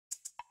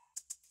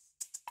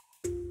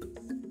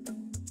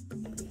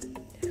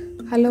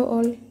Hello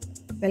all,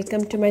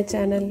 welcome to my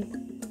channel.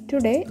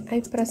 Today I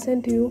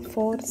present you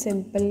 4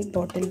 simple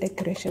bottle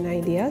decoration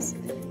ideas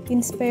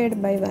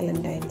inspired by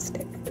Valentine's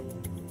Day.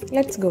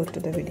 Let's go to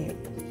the video.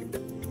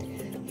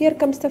 Here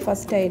comes the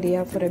first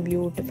idea for a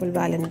beautiful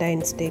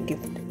Valentine's Day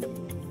gift.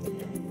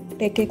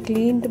 Take a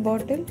cleaned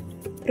bottle,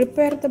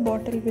 prepare the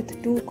bottle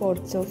with 2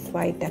 coats of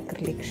white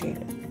acrylic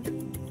shade.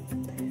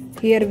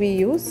 Here we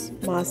use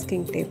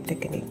masking tape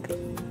technique.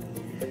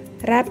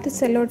 Wrap the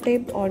cello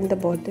tape on the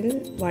bottle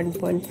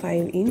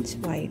 1.5 inch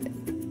wide.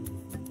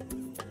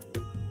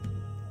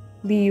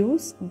 We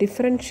use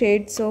different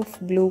shades of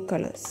blue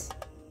colors.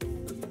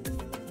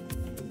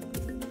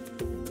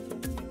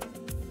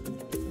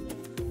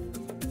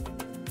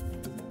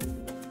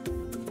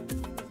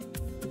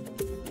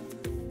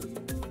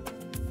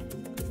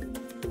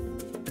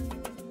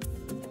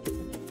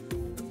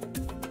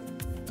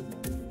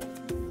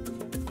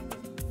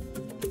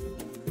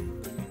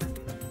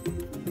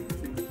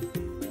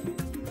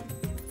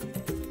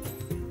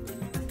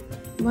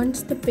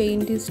 Once the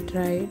paint is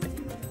dried,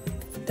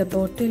 the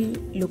bottle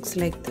looks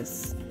like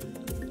this.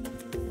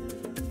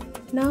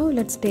 Now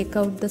let's take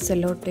out the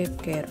cello tape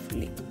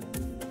carefully.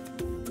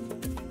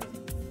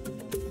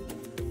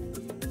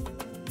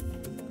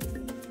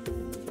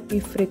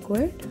 If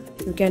required,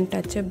 you can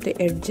touch up the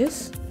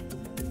edges.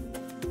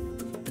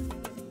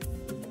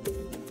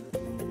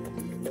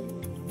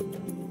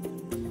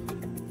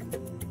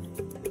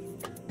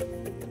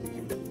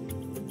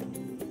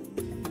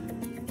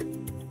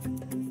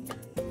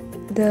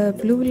 The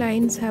blue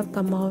lines have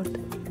come out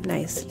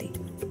nicely.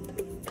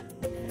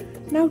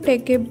 Now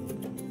take a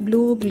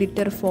blue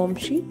glitter foam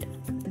sheet,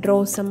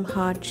 draw some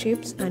heart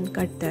shapes and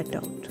cut that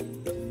out.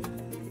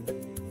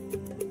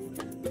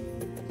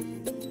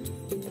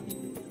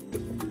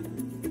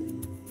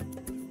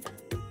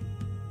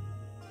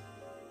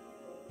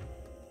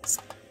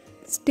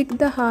 Stick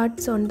the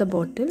hearts on the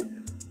bottle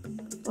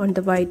on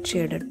the white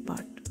shaded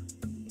part.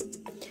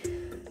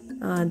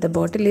 The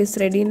bottle is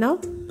ready now.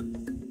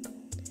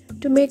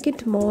 To make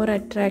it more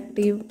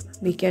attractive,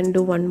 we can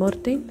do one more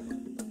thing.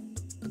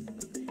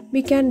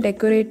 We can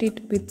decorate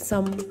it with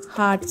some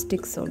heart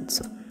sticks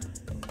also.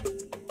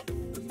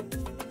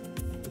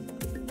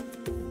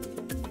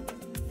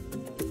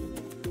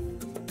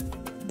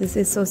 This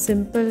is so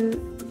simple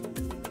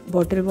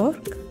bottle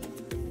work,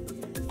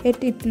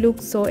 yet it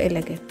looks so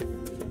elegant,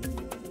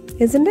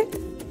 isn't it?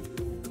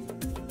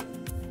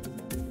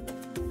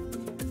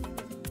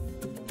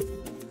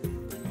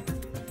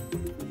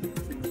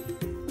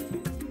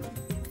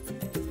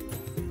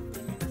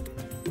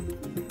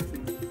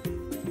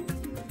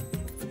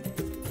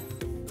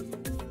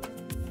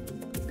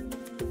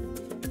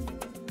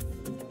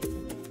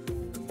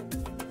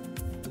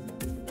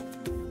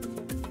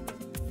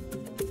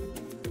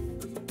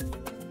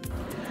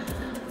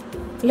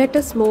 Let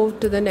us move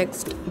to the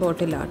next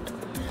bottle art.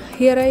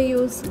 Here I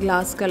use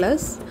glass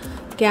colors,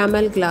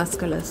 camel glass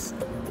colors.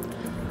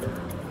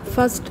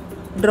 First,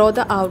 draw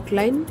the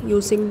outline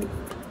using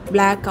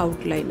black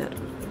outliner.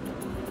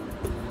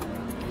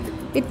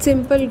 It's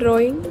simple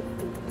drawing.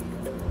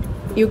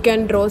 You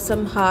can draw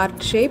some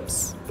heart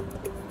shapes,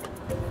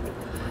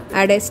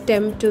 add a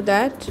stem to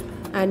that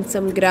and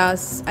some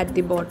grass at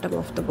the bottom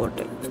of the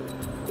bottle.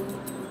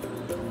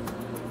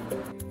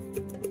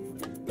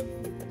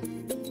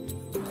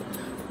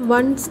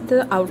 Once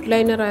the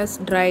outliner has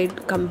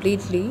dried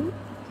completely,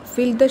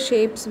 fill the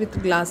shapes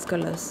with glass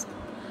colors.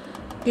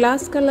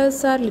 Glass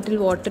colors are little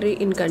watery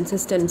in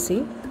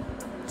consistency,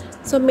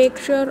 so make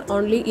sure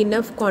only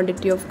enough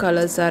quantity of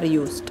colors are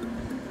used.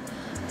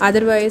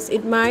 Otherwise,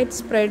 it might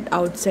spread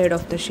outside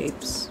of the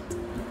shapes.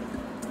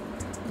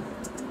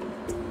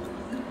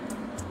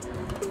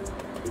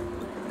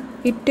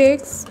 It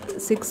takes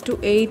 6 to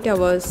 8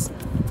 hours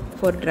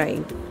for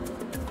drying.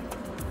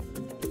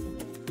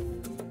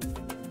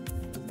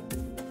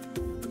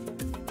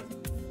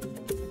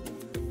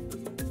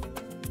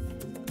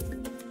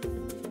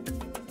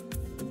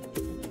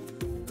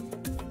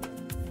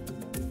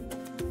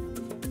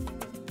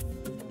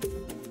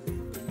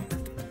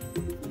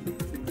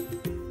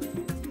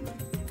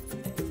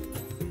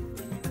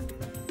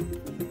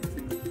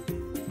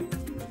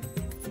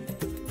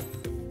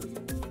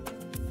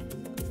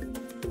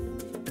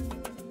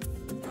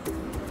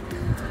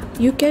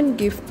 You can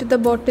gift the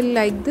bottle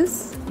like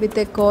this with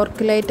a cork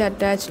light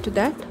attached to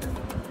that.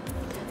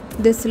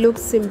 This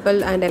looks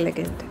simple and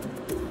elegant.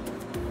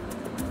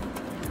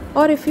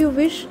 Or if you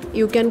wish,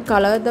 you can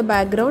color the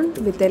background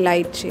with a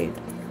light shade.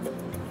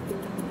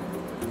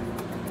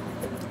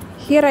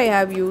 Here I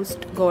have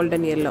used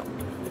golden yellow.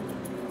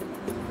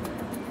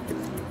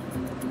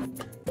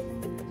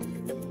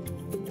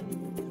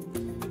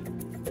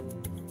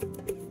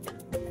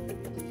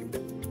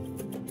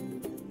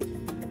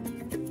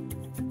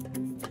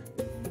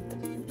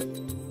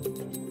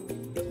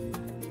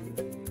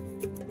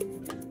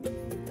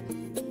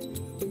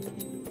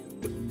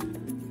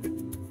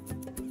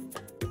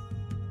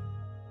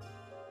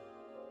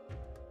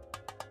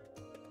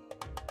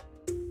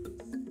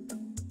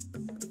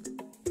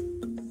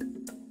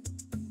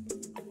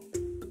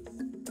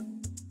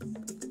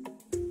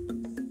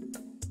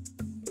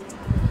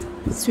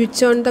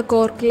 Switch on the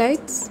cork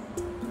lights.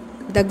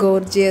 The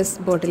gorgeous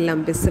bottle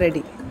lamp is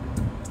ready.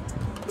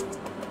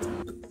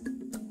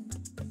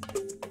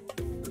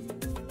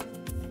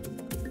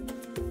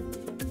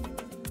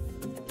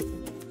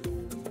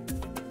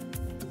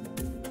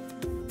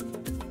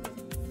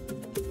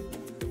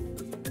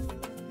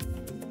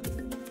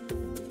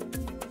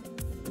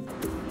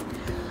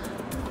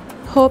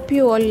 Hope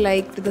you all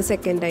liked the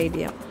second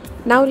idea.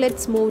 Now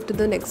let's move to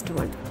the next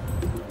one.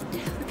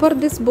 For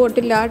this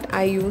bottle art,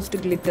 I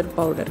used glitter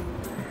powder.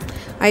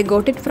 I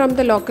got it from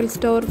the local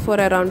store for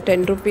around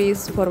 10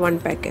 rupees for one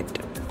packet.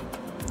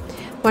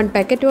 One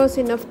packet was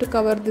enough to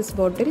cover this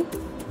bottle.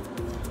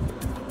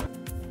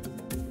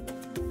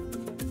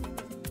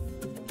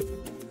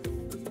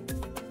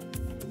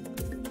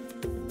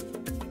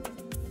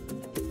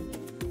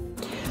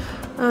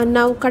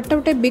 Now cut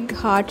out a big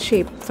heart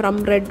shape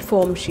from red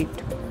foam sheet.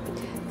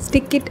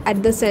 Stick it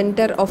at the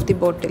center of the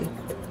bottle.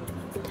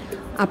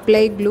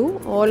 Apply glue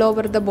all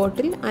over the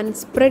bottle and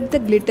spread the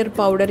glitter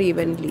powder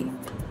evenly.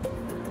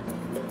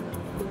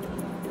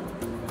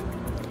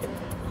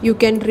 You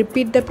can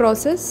repeat the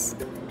process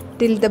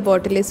till the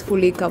bottle is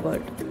fully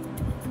covered.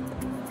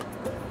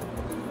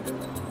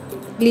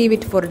 Leave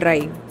it for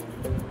drying.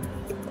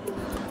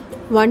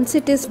 Once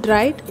it is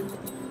dried,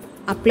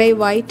 apply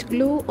white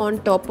glue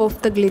on top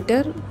of the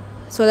glitter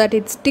so that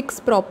it sticks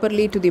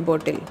properly to the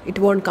bottle. It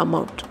won't come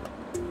out.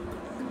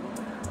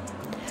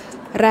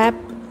 Wrap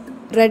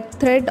red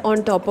thread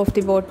on top of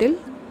the bottle.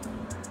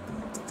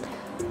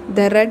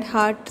 The red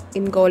heart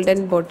in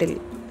golden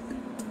bottle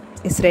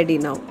is ready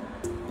now.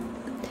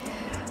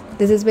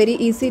 This is very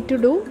easy to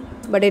do,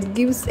 but it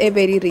gives a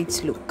very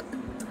rich look.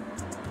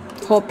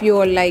 Hope you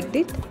all liked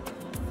it.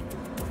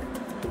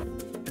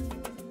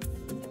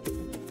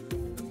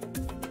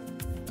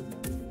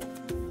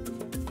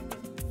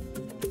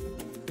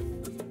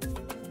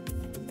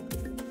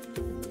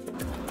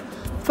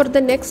 For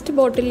the next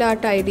bottle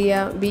art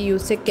idea, we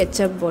use a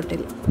ketchup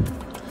bottle.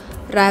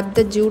 Wrap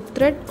the jute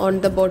thread on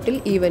the bottle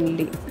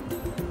evenly.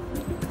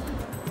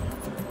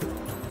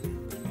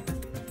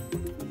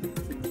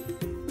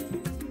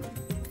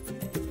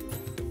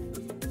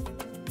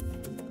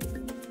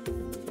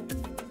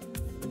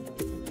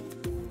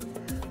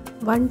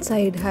 One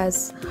side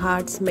has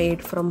hearts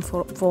made from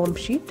foam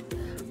sheet,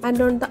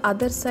 and on the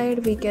other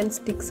side we can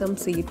stick some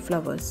seed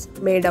flowers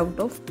made out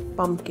of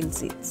pumpkin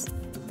seeds.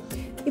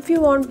 If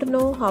you want to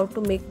know how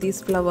to make these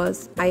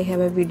flowers, I have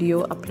a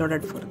video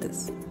uploaded for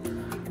this.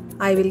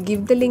 I will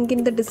give the link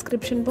in the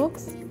description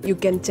box. You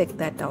can check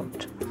that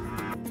out.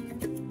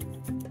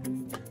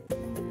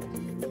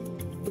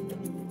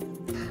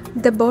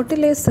 The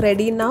bottle is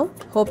ready now.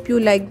 Hope you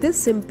like this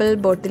simple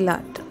bottle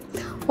art.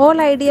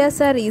 All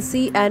ideas are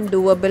easy and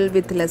doable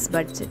with less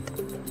budget.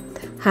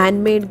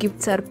 Handmade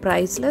gifts are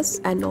priceless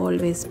and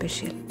always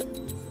special.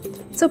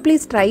 So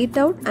please try it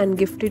out and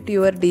gift it to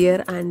your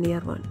dear and near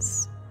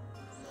ones.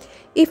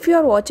 If you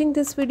are watching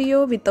this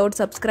video without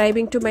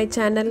subscribing to my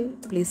channel,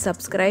 please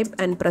subscribe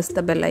and press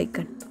the bell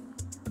icon.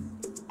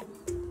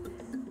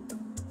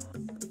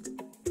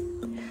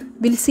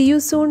 We'll see you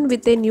soon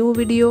with a new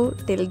video.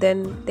 Till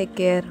then, take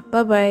care.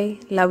 Bye bye.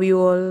 Love you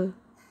all.